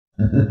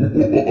What's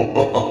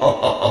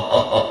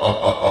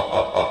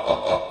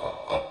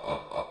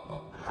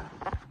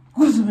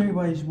up,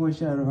 everybody? It's your boy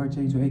Shadow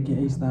Archangel,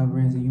 aka Style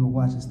Brands, and you are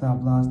watching Style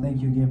Vlogs.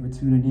 Thank you again for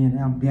tuning in.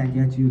 I'm back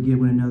at you again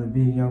with another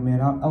video, man.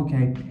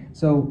 Okay,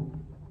 so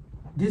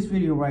this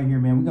video right here,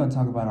 man, we're gonna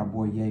talk about our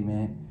boy Ye,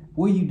 man.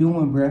 What you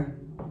doing, bruh?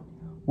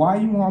 Why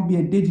you wanna be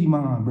a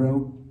digimon,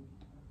 bro?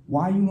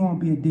 Why you wanna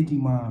be a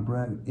digimon,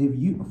 bruh? If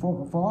you,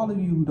 for all of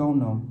you who don't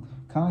know,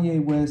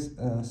 Kanye West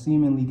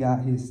seemingly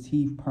got his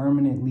teeth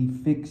permanently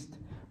fixed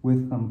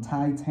with some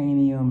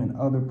titanium and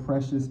other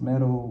precious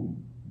metal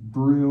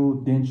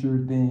drill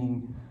denture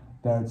thing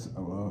that's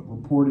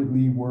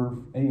reportedly worth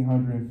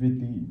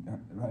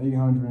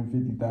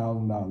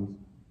 $850,000.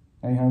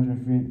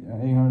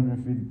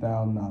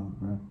 $850,000,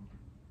 bro.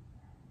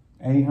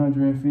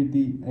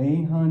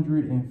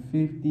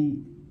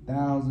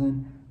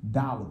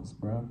 $850,000,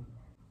 bro.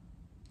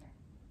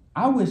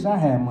 I wish I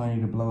had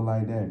money to blow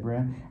like that,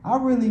 bro. I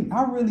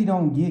really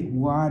don't get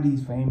why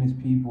these famous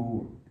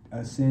people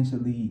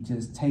essentially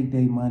just take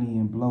their money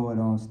and blow it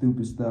on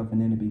stupid stuff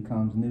and then it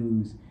becomes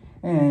news.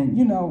 And,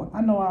 you know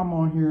I'm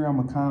on here,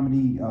 I'm a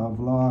comedy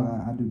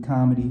vlog, I do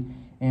comedy,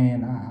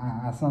 and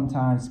I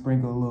sometimes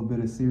sprinkle a little bit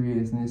of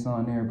seriousness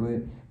on there,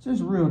 but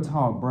just real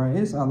talk, bro.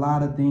 It's a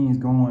lot of things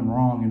going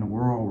wrong in the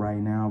world right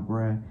now,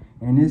 bro.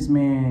 And this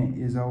man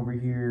is over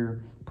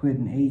here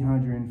putting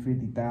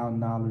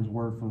 $850,000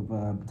 worth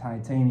of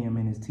titanium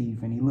in his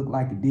teeth, and he looked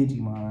like a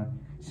Digimon.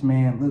 This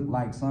man looked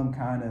like some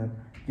kind of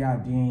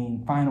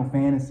goddamn Final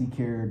Fantasy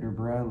character,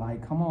 bro.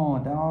 Like, come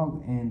on,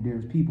 dog. And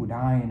there's people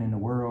dying in the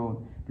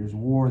world. There's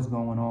wars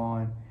going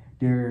on.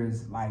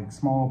 There's like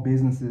small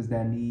businesses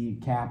that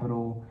need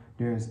capital.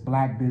 There's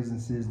black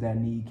businesses that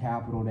need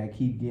capital that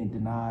keep getting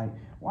denied.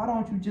 Why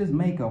don't you just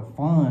make a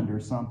fund or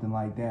something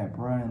like that,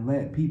 bro, and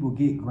let people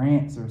get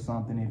grants or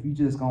something if you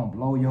just gonna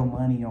blow your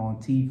money on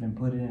teeth and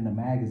put it in a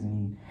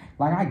magazine?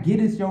 Like, I get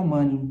it's your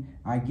money.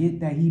 I get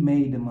that he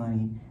made the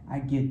money. I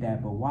get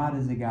that, but why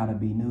does it gotta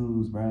be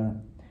news, bro?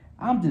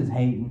 I'm just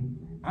hating.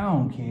 I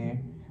don't care.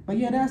 But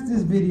yeah, that's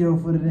this video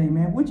for today,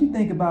 man. What you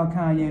think about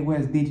Kanye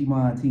West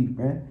Digimon teeth,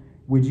 bro?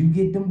 Would you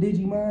get them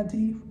Digimon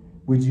teeth?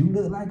 Would you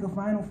look like a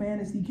Final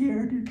Fantasy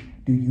character?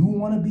 Do you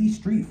want to be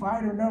Street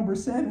Fighter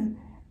 #7?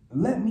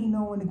 Let me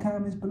know in the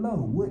comments below.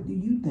 What do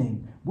you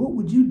think? What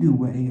would you do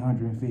with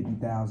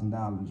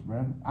 $850,000,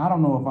 bro? I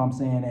don't know if I'm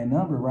saying that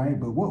number right,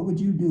 but what would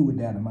you do with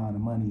that amount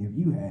of money if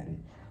you had it?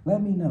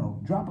 Let me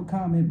know. Drop a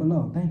comment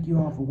below. Thank you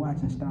all for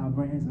watching Style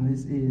Brands, and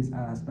this is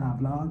Style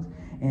Vlogs.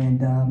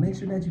 And make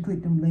sure that you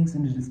click them links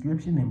in the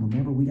description. And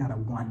remember, we got a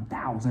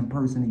 1,000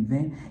 person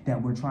event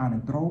that we're trying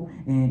to throw.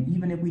 And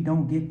even if we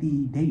don't get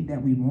the date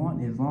that we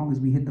want, as long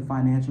as we hit the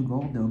financial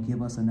goal, they'll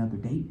give us another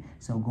date.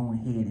 So go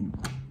ahead and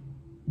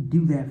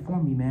do that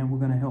for me, man. We're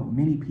going to help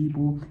many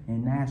people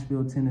in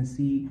Nashville,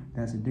 Tennessee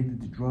that's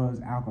addicted to drugs,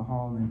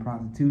 alcohol, and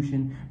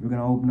prostitution. We're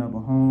going to open up a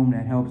home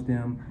that helps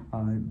them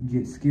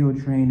get skill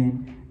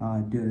training,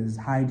 does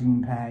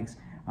hygiene packs,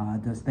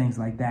 does things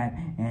like that.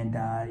 And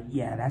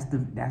yeah, that's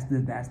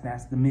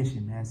the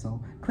mission, man. So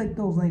click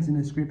those links in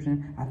the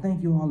description. I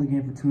thank you all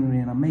again for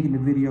tuning in. I'm making the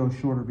video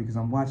shorter because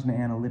I'm watching the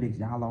analytics.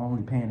 Y'all are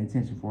only paying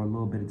attention for a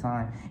little bit of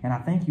time, and I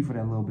thank you for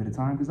that little bit of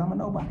time because I'm a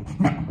nobody.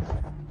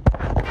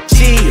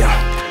 Chill,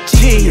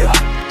 chill.